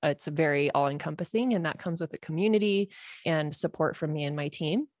 It's very all encompassing, and that comes with a community and support from me and my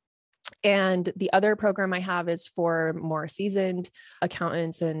team. And the other program I have is for more seasoned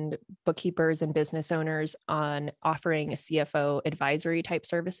accountants and bookkeepers and business owners on offering a CFO advisory type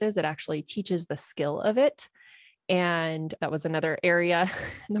services. It actually teaches the skill of it. And that was another area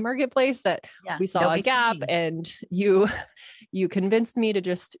in the marketplace that we saw a gap, and you convinced me to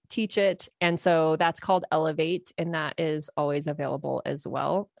just teach it. And so that's called Elevate, and that is always available as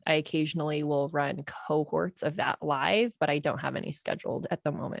well. I occasionally will run cohorts of that live, but I don't have any scheduled at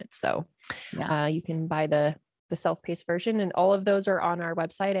the moment. So you can buy the self-paced version, and all of those are on our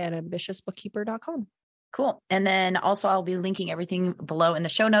website at ambitiousbookkeeper.com. Cool. And then also I'll be linking everything below in the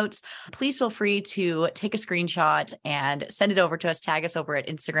show notes. Please feel free to take a screenshot and send it over to us, tag us over at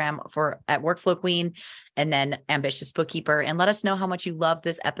Instagram at Workflow Queen, and then Ambitious Bookkeeper, and let us know how much you love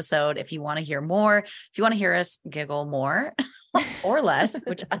this episode. If you want to hear more, if you want to hear us giggle more or less,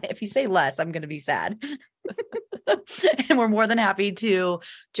 which if you say less, I'm going to be sad. And we're more than happy to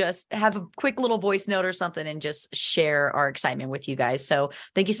just have a quick little voice note or something and just share our excitement with you guys. So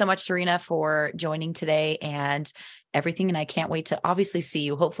thank you so much, Serena, for joining today and everything. And I can't wait to obviously see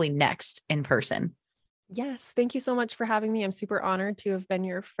you hopefully next in person. Yes. Thank you so much for having me. I'm super honored to have been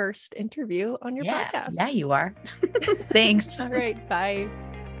your first interview on your podcast. Yeah, you are. Thanks. All right. Bye.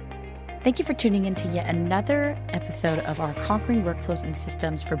 Thank you for tuning in to yet another episode of our Conquering Workflows and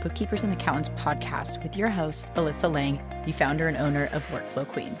Systems for Bookkeepers and Accountants podcast with your host, Alyssa Lang, the founder and owner of Workflow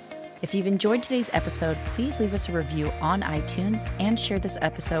Queen. If you've enjoyed today's episode, please leave us a review on iTunes and share this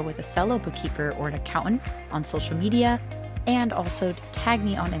episode with a fellow bookkeeper or an accountant on social media, and also tag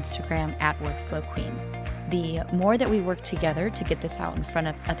me on Instagram at Workflow Queen. The more that we work together to get this out in front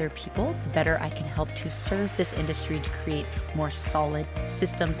of other people, the better I can help to serve this industry to create more solid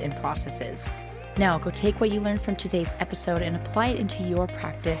systems and processes. Now, go take what you learned from today's episode and apply it into your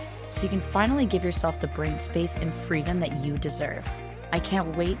practice so you can finally give yourself the brain space and freedom that you deserve. I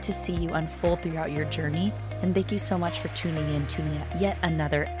can't wait to see you unfold throughout your journey, and thank you so much for tuning in to yet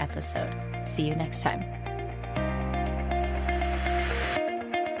another episode. See you next time.